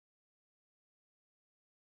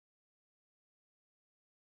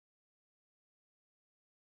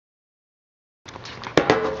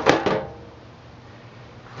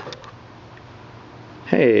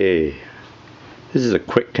Hey, this is a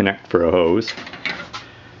quick connect for a hose,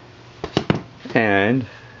 and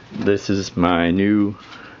this is my new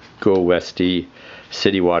GoWesty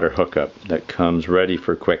city water hookup that comes ready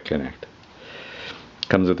for quick connect.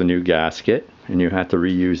 Comes with a new gasket, and you have to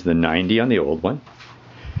reuse the 90 on the old one,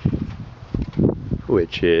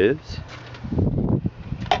 which is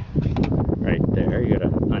right there. You gotta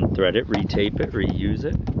unthread it, retape it, reuse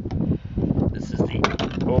it. This is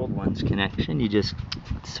the old one's connection. It's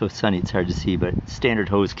so sunny it's hard to see, but standard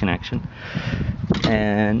hose connection.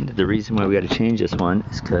 And the reason why we got to change this one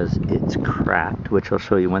is because it's cracked, which I'll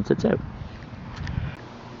show you once it's out.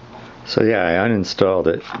 So yeah, I uninstalled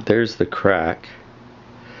it. There's the crack.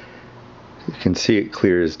 You can see it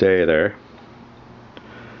clear as day there.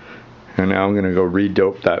 And now I'm going to go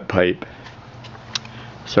re-dope that pipe.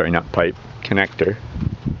 Sorry, not pipe, connector.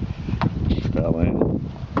 Fell in.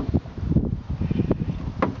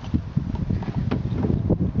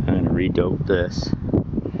 Redope this,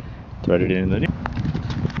 thread it in the new.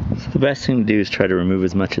 So the best thing to do is try to remove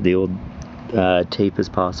as much of the old tape as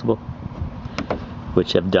possible,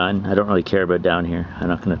 which I've done. I don't really care about down here. I'm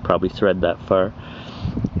not going to probably thread that far.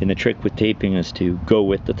 And the trick with taping is to go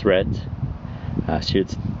with the threads. So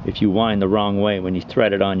if you wind the wrong way, when you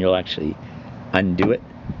thread it on, you'll actually undo it.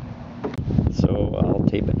 So I'll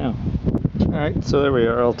tape it now. Alright, so there we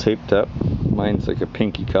are, all taped up. Mine's like a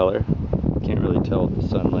pinky color. Can't really tell with the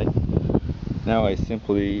sunlight. Now I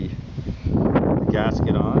simply put the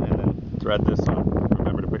gasket on and then thread this on.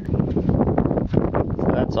 Remember to put your...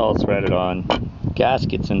 So that's all threaded on.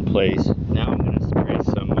 Gasket's in place. Now I'm going to spray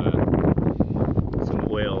some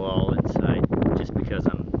oil all inside, just because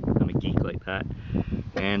I'm a geek like that.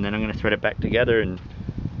 And then I'm going to thread it back together, and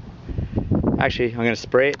actually I'm going to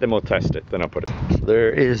spray it, then we'll test it, then I'll put it. So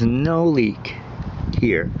there is no leak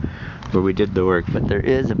here where we did the work, but there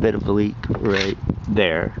is a bit of a leak right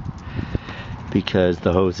there because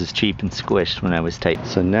the hose is cheap and squished when I was tight.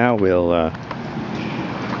 So now we'll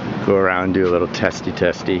go around and do a little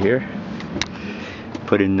testy here.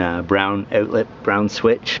 Put in brown outlet, brown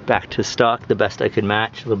switch, back to stock, the best I could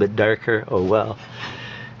match, a little bit darker, oh well.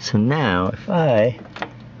 So now if I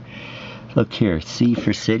look here, C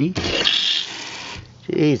for city,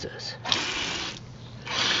 Jesus.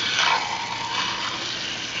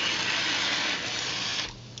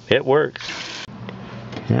 It works.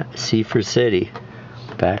 Yeah, C for city.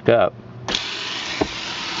 Back up.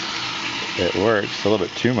 It works. A little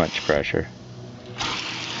bit too much pressure.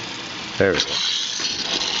 There we go.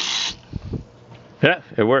 Yeah,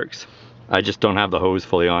 it works. I just don't have the hose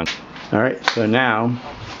fully on. Alright, so now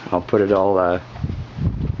I'll put it all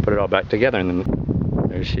back together, and then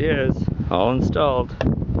there she is, all installed.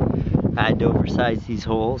 I had to oversize these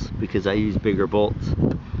holes because I use bigger bolts.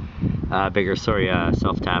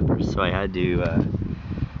 Self-tappers, so I had to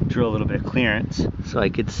drill a little bit of clearance so I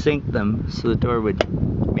could sink them so the door would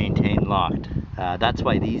maintain locked. That's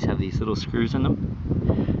why these have these little screws in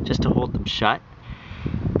them, just to hold them shut,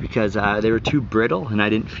 because they were too brittle and I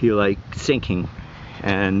didn't feel like sinking.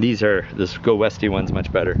 And this GoWesty one's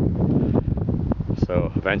much better.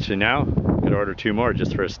 So eventually now I'm gonna order 2 more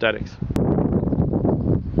just for aesthetics.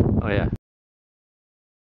 Oh yeah.